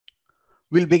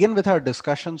We'll begin with our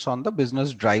discussions on the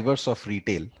business drivers of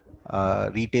retail,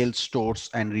 retail stores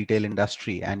and retail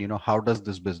industry, and how does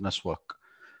this business work?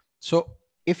 So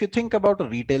if you think about a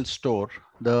retail store,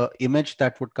 the image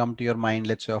that would come to your mind,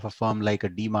 let's say of a firm like a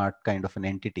DMart kind of an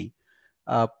entity,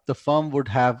 the firm would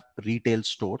have retail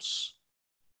stores.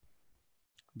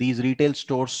 These retail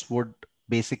stores would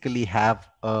basically have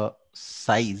a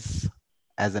size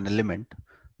as an element.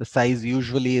 The size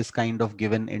usually is kind of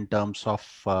given in terms of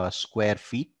square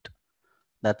feet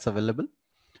that's available.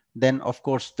 Then of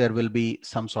course there will be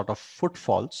some sort of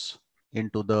footfalls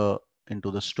into the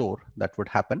store that would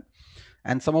happen,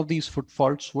 and some of these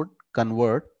footfalls would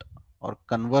convert or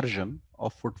conversion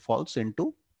of footfalls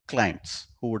into clients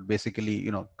who would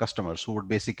basically, customers who would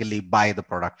basically buy the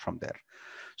product from there.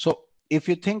 So if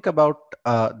you think about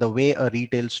the way a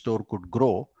retail store could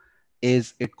grow,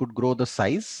 is it could grow the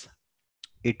size,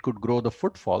 it could grow the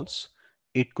footfalls,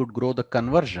 it could grow the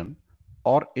conversion,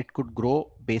 or it could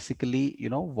grow basically,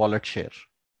 wallet share,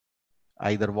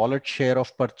 either wallet share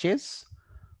of purchase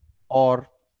or,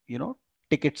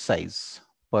 ticket size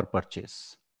per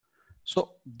purchase.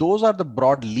 So those are the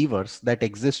broad levers that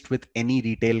exist with any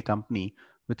retail company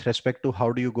with respect to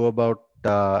how do you go about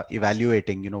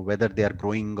evaluating, whether they are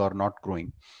growing or not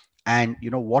growing, and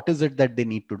what is it that they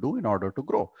need to do in order to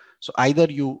grow. So either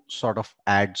you sort of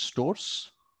add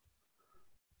stores,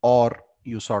 or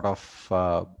you sort of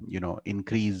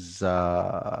increase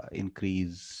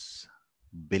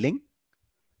billing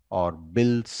or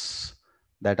bills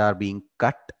that are being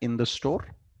cut in the store.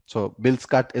 So bills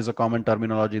cut is a common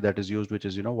terminology that is used, which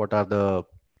is what are the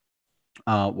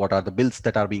bills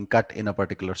that are being cut in a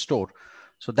particular store.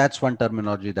 So that's one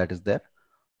terminology that is there.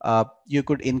 You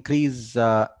could increase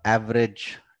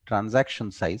average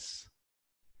transaction size,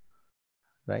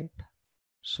 right?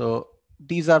 So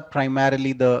these are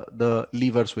primarily the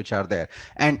levers which are there.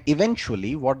 And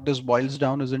eventually what this boils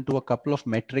down is into a couple of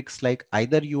metrics, like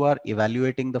either you are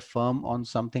evaluating the firm on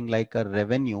something like a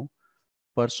revenue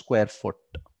per square foot,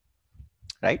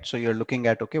 right? So you're looking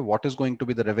at, okay, what is going to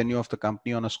be the revenue of the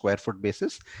company on a square foot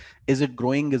basis? Is it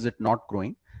growing? Is it not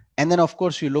growing? And then of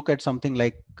course you look at something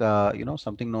like,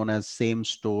 something known as same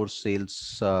store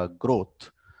sales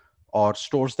growth, or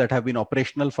stores that have been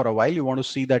operational for a while. You want to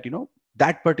see that,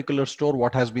 that particular store,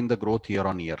 what has been the growth year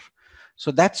on year.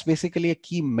 So that's basically a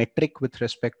key metric with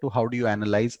respect to how do you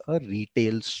analyze a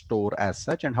retail store as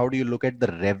such, and how do you look at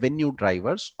the revenue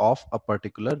drivers of a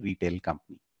particular retail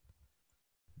company.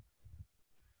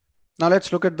 Now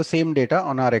let's look at the same data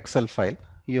on our Excel file.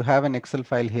 You have an Excel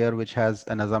file here which has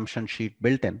an assumption sheet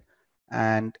built in.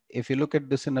 And if you look at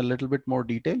this in a little bit more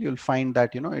detail, you'll find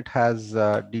that, it has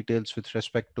details with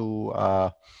respect to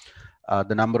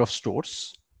the number of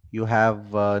stores. You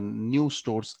have new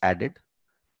stores added.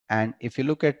 And if you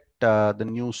look at the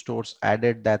new stores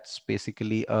added, that's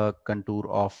basically a contour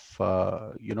of,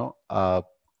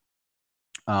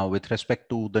 with respect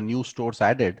to the new stores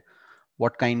added,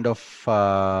 what kind of,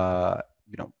 uh,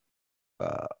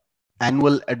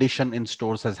 annual addition in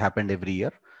stores has happened every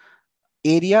year.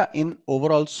 Area in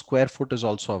overall square foot is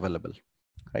also available,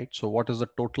 right? So what is the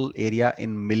total area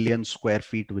in million square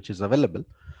feet which is available?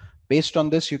 Based on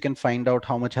this, you can find out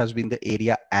how much has been the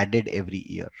area added every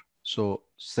year. So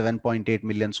 7.8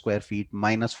 million square feet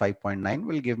minus 5.9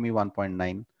 will give me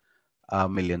 1.9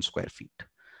 million square feet.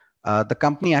 The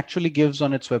company actually gives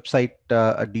on its website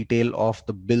a detail of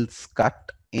the bills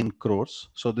cut in crores.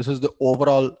 So this is the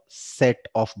overall set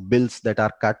of bills that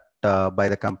are cut by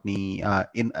the company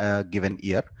in a given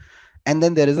year. And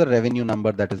then there is a revenue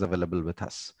number that is available with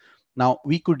us. Now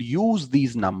we could use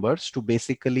these numbers to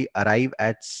basically arrive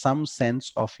at some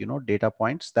sense of, data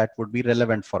points that would be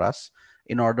relevant for us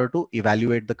in order to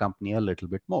evaluate the company a little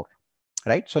bit more.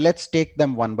 Right. So let's take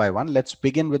them one by one. Let's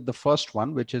begin with the first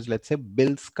one, which is, let's say,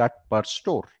 bills cut per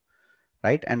store.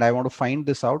 Right. And I want to find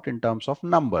this out in terms of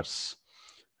numbers.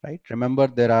 Right. Remember,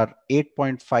 there are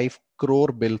 8.5 crore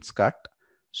bills cut.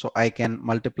 So I can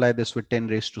multiply this with 10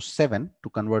 raised to 7 to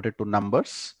convert it to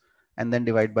numbers, and then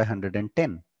divide by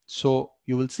 110. So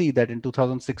you will see that in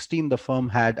 2016, the firm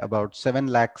had about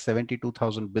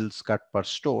 7,72,000 bills cut per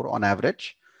store on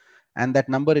average. And that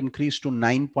number increased to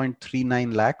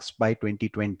 9.39 lakhs by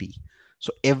 2020.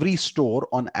 So every store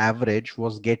on average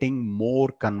was getting more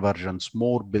conversions,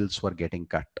 more bills were getting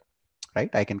cut, right?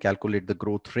 I can calculate the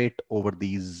growth rate over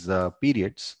these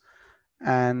periods,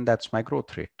 and that's my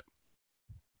growth rate,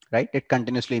 right? It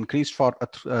continuously increased for a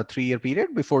 3-year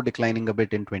period before declining a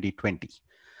bit in 2020.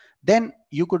 Then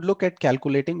you could look at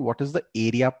calculating what is the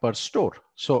area per store.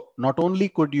 So not only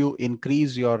could you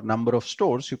increase your number of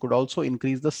stores, you could also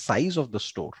increase the size of the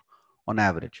store on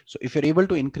average. So if you're able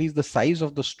to increase the size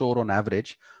of the store on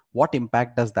average, what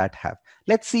impact does that have?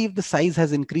 Let's see if the size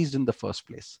has increased in the first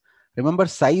place. Remember,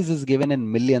 size is given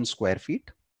in million square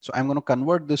feet. So I'm going to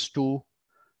convert this to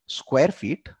square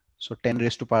feet. So 10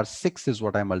 raised to power 6 is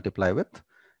what I multiply with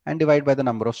and divide by the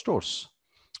number of stores.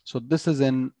 So this is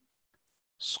in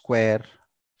square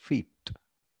feet,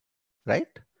 right?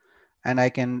 And I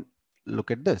can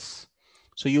look at this.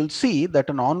 So you'll see that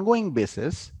on an ongoing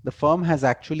basis, the firm has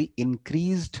actually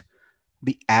increased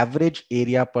the average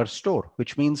area per store,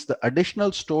 which means the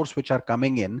additional stores which are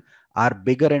coming in are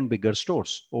bigger and bigger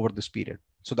stores over this period.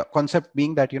 So the concept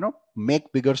being that,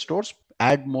 make bigger stores,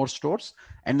 add more stores,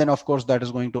 and then of course that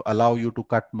is going to allow you to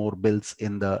cut more bills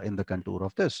in the contour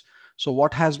of this. So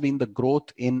what has been the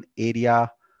growth in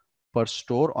area per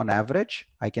store on average?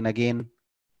 I can again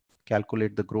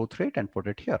calculate the growth rate and put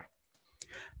it here.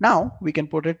 Now we can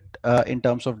put it in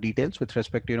terms of details with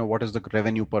respect to, what is the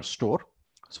revenue per store.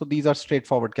 So these are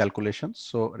straightforward calculations.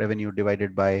 So revenue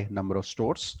divided by number of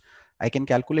stores. I can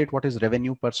calculate what is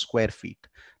revenue per square feet.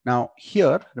 Now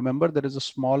here, remember, there is a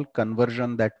small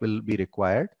conversion that will be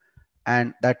required.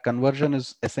 And that conversion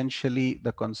is essentially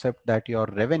the concept that your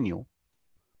revenue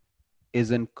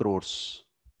is in crores,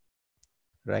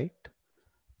 right?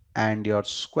 And your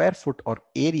square foot or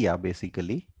area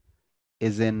basically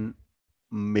is in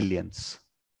millions,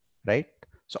 right?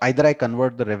 So either I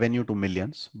convert the revenue to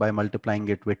millions by multiplying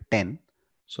it with 10.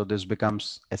 So this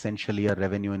becomes essentially a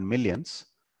revenue in millions.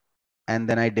 And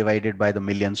then I divide it by the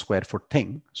million square foot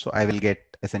thing. So I will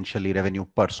get essentially revenue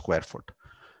per square foot,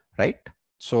 right?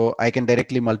 So I can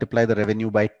directly multiply the revenue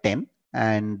by 10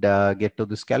 and get to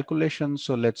this calculation.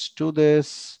 So let's do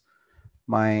this.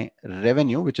 My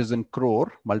revenue, which is in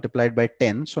crore, multiplied by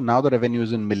 10. So now the revenue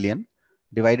is in million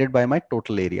divided by my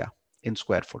total area in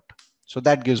square foot. So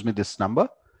that gives me this number.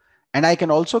 And I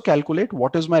can also calculate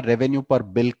what is my revenue per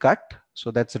bill cut. So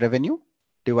that's revenue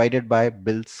divided by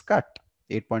bills cut,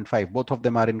 8.5. Both of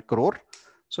them are in crore.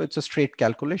 So it's a straight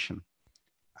calculation.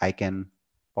 I can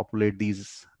populate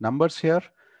these numbers here.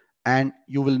 And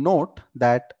you will note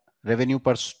that revenue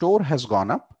per store has gone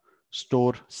up.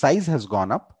 Store size has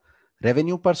gone up.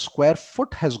 Revenue per square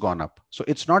foot has gone up. So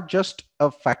it's not just a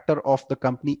factor of the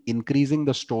company increasing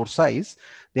the store size.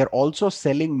 They're also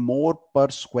selling more per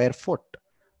square foot.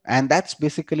 And that's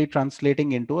basically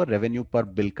translating into a revenue per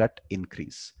bill cut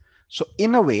increase. So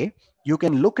in a way, you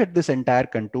can look at this entire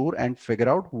contour and figure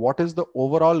out what is the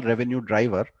overall revenue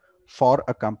driver for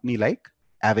a company like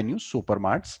Avenue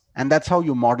Supermarts. And that's how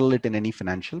you model it in any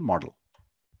financial model.